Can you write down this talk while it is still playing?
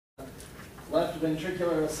left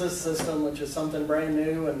ventricular assist system, which is something brand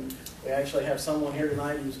new, and we actually have someone here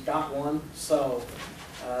tonight who's got one. So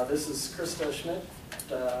this is Krista Schmidt.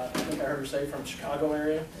 I think I heard her say from Chicago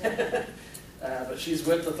area. But she's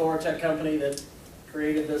with the Thoratec company that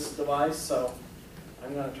created this device, so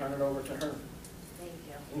I'm going to turn it over to her. Thank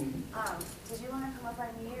you. Did you want to come up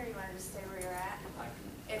on me, or you want to just stay where you're at?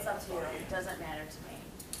 It's up to you. It doesn't matter to me.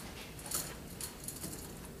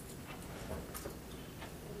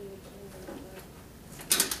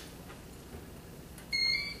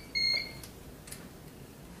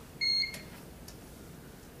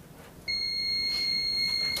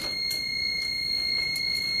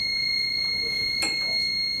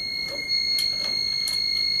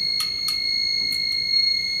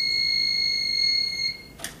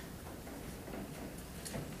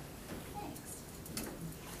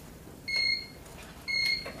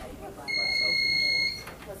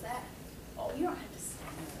 What's that? Oh, you don't have to stand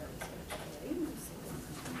there. You can sit.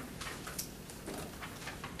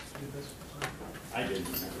 I did.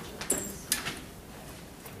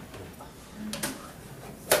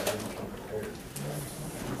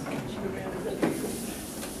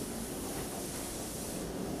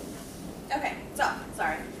 Okay, so,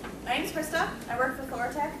 sorry. My name's Krista. I work for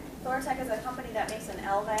Thoratec. Thoratec is a company that makes an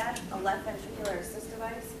L-VAD, a left ventricular assist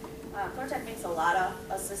device. Thoratec makes a lot of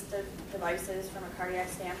assistive devices from a cardiac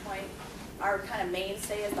standpoint. Our kind of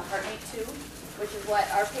mainstay is the Mate 2, which is what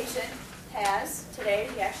our patient has today.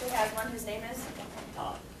 He actually has one. His name is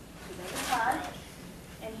Todd. His name is Todd,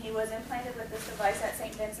 and he was implanted with this device at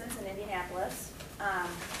St. Vincent's in Indianapolis.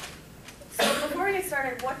 So before we get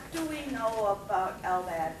started, what do we know about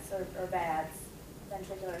L-VADs or VADs,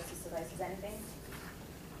 ventricular assist devices? Anything?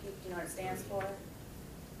 Do you know what it stands for?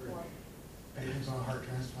 Patients on a heart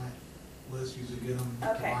transplant list usually get them to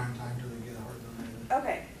buy in time until they get a heart donated.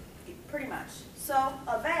 Okay, pretty much. So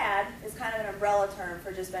a VAD is kind of an umbrella term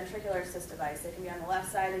for just ventricular assist device. They can be on the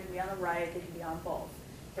left side, they can be on the right, they can be on both.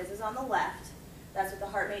 This is on the left. That's what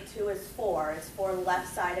the Mate 2 is for. It's for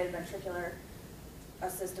left-sided ventricular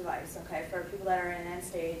assist device, okay, for people that are in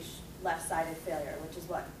end-stage left-sided failure, which is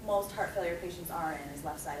what most heart failure patients are in, is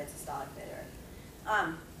left-sided systolic failure.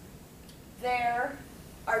 There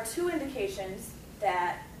are two indications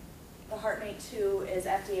that the Mate 2 is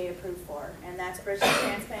FDA approved for, and that's bridge to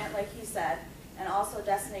transplant, like he said, and also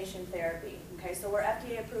destination therapy. Okay, so we're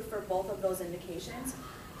FDA approved for both of those indications.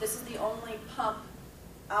 This is the only pump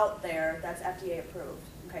out there that's FDA approved.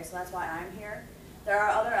 Okay, so that's why I'm here. There are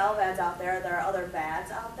other L-VADs out there. There are other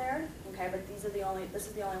VADs out there. Okay, but this is the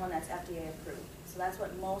only one that's FDA approved. So that's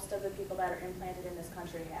what most of the people that are implanted in this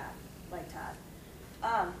country have, like Todd.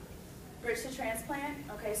 Bridge to transplant.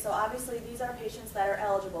 Okay, so obviously these are patients that are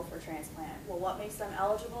eligible for transplant. Well, what makes them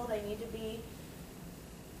eligible? They need to be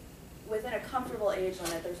within a comfortable age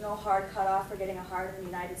limit. There's no hard cutoff for getting a heart in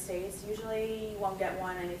the United States. Usually you won't get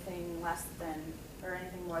one anything less than, or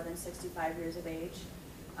anything more than 65 years of age.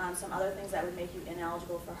 Some other things that would make you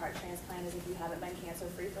ineligible for heart transplant is if you haven't been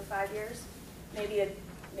cancer-free for 5 years. Maybe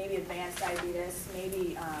advanced diabetes,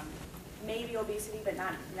 maybe obesity, but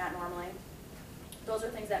not normally. Those are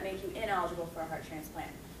things that make you ineligible for a heart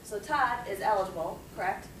transplant. So Todd is eligible,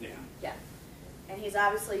 correct? Yeah. Yeah. And he's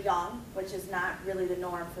obviously young, which is not really the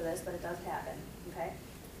norm for this, but it does happen, okay?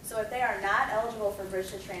 So if they are not eligible for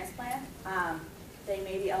bridge to transplant, they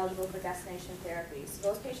may be eligible for destination therapy.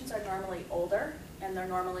 So those patients are normally older, and they're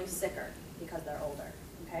normally sicker because they're older,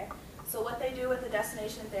 okay? So what they do with the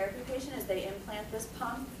destination therapy patient is they implant this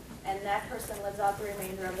pump, and that person lives out the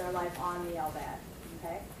remainder of their life on the L-VAD,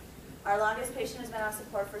 okay? Our longest patient has been on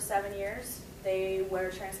support for 7 years. They were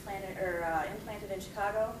transplanted or implanted in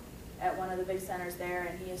Chicago at one of the big centers there,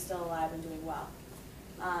 and he is still alive and doing well.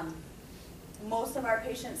 Most of our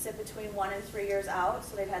patients sit between 1 and 3 years out,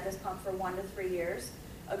 so they've had this pump for 1 to 3 years.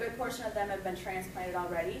 A good portion of them have been transplanted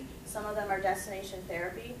already. Some of them are destination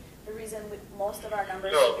therapy. The reason most of our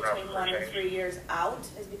numbers sit between 1 and 3 years out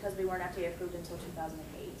is because we weren't FDA approved until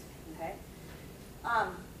 2008. Okay.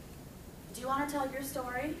 Do you want to tell your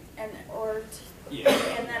story, and then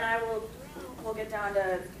we'll get down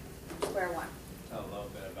to square one. Tell a little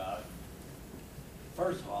bit about it.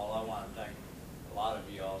 First of all, I want to thank a lot of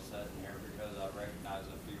you all sitting here because I recognize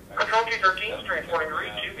a few faces. Control 213 is transporting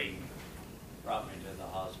read 2B. Brought me to the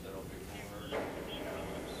hospital before,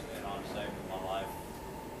 it's been on saving my life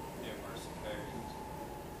numerous occasions.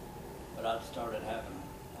 But I started having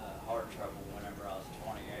heart trouble whenever I was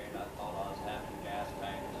 28. I thought I was having gas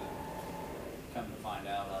pains, and come to find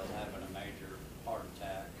out I was having a major heart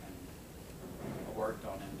attack. And I worked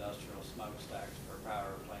on industrial smokestacks for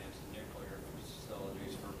power plants and nuclear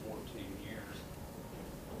facilities for 14 years.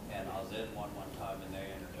 And I was in one time, and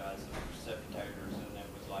they energized the recipient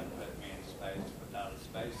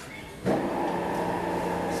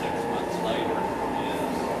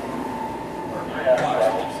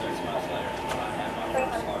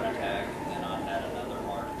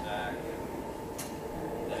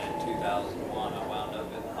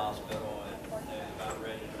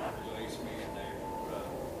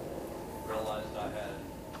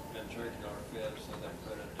they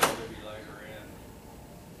put a defibrillator in,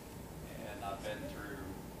 and I've been through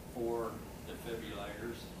 4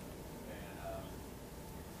 defibrillators, and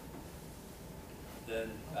then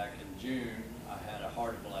back in June, I had a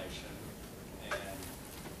heart ablation, and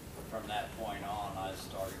from that point on, I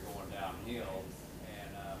started going downhill,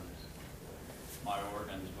 and my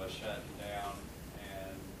organs was shutting down,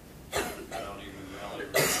 and I don't even really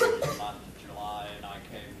remember the month of July, and I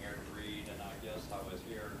came here to read, and I guess I was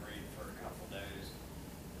here to read for a couple days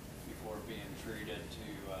before being treated to,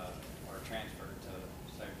 or transferred to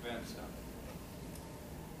St. Vincent.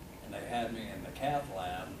 And they had me in the cath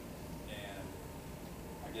lab, and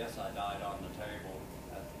I guess I died on the table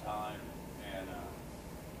at the time, and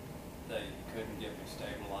they couldn't get me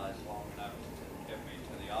stabilized long enough to get me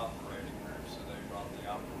to the operating room, so they brought the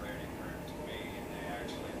operating room to me, and they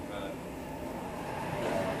actually put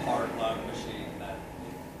the heart-lung machine that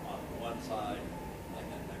on one side, and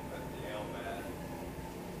then they put the L-VAD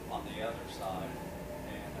on the other side.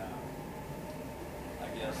 And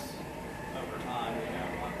I guess over time, you know,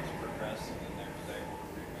 I was progressing, and they was able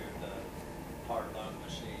to remove the heart-lung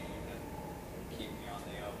machine and keep me on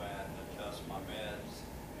the L-VAD and adjust my meds.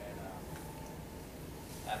 And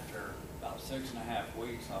after about 6.5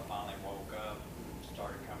 weeks, I finally woke up and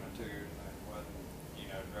started coming to, and wasn't, you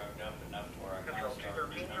know, drugged up enough to where I kind of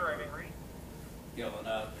started healing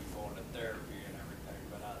up and going to therapy and everything.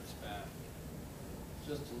 But I'd spent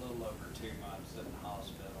just a little over 2 months in the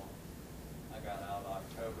hospital. I got out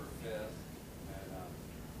October 5th,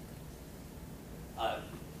 and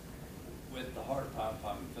with the heart pump,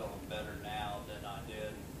 I'm feeling better now than I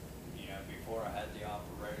did, you know, before I had the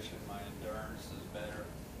operation. My endurance is better.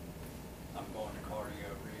 I'm going to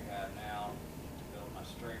cardio rehab now to build my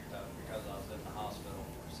strength up because I was in the hospital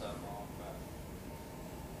for so long. But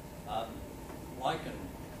I'm liking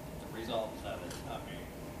the results of it. I mean,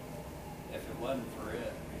 if it wasn't for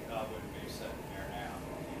it, I wouldn't be sitting here now,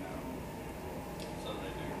 you know. So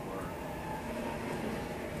they do work.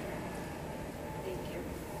 Thank you.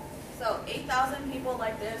 So 8,000 people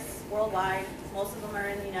like this worldwide. Most of them are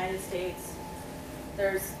in the United States.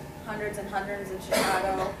 There's hundreds and hundreds in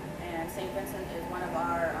Chicago, and St. Vincent is one of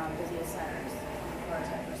our busiest centers from a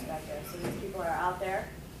Thoratec perspective. So these people are out there.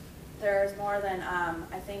 There's more than,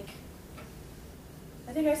 I think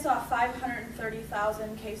I saw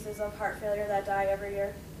 530,000 cases of heart failure that die every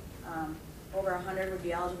year. Over 100 would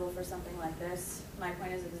be eligible for something like this. My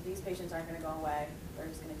point is that these patients aren't going to go away. They're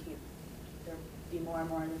just going to there'll be more and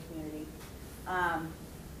more in the community.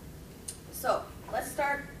 So let's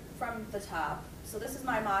start from the top. So this is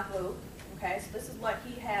my mock loop. Okay, so this is what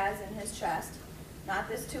he has in his chest. Not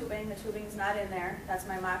this tubing. The tubing's not in there. That's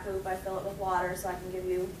my mock loop. I fill it with water so I can give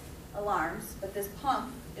you alarms. But this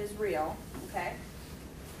pump is real. Okay.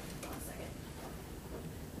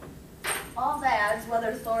 All VADs,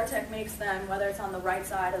 whether Thoratec makes them, whether it's on the right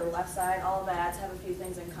side or the left side, all VADs have a few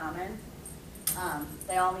things in common.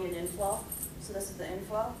 They all need an inflow. So this is the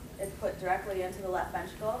inflow. It's put directly into the left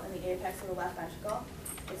ventricle, in the apex of the left ventricle.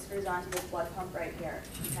 It screws onto this blood pump right here.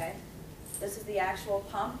 Okay. This is the actual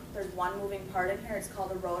pump. There's one moving part in here. It's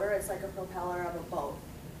called a rotor. It's like a propeller of a boat.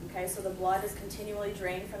 Okay. So the blood is continually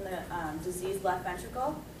drained from the diseased left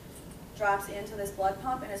ventricle, drops into this blood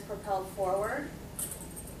pump, and is propelled forward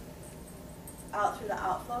out through the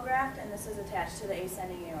outflow graft, and this is attached to the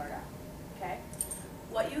ascending aorta. Okay?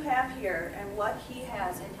 What you have here and what he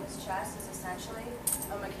has in his chest is essentially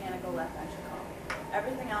a mechanical left ventricle.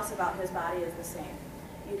 Everything else about his body is the same.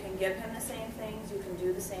 You can give him the same things, you can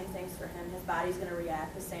do the same things for him. His body's going to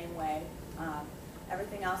react the same way.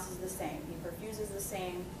 Everything else is the same. He perfuses the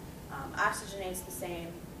same, oxygenates the same,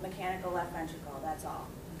 mechanical left ventricle, that's all.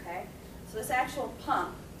 Okay? So this actual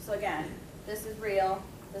pump, so again, this is real,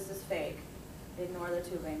 this is fake. Ignore the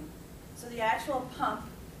tubing. So the actual pump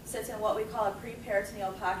sits in what we call a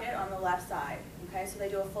preperitoneal pocket on the left side. Okay, so they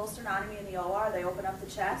do a full sternotomy in the OR. They open up the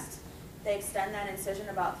chest. They extend that incision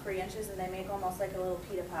about 3 inches, and they make almost like a little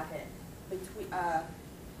pita pocket between.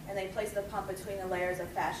 And they place the pump between the layers of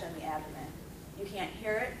fascia in the abdomen. You can't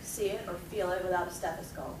hear it, see it, or feel it without a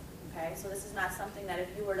stethoscope. Okay, so this is not something that if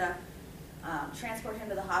you were to transport him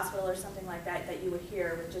to the hospital or something like that, that you would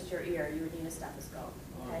hear with just your ear. You would need a stethoscope.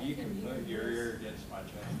 Okay? You can put your ear against my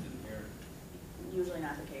chest and hear. Usually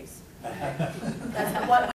not the case. That's not what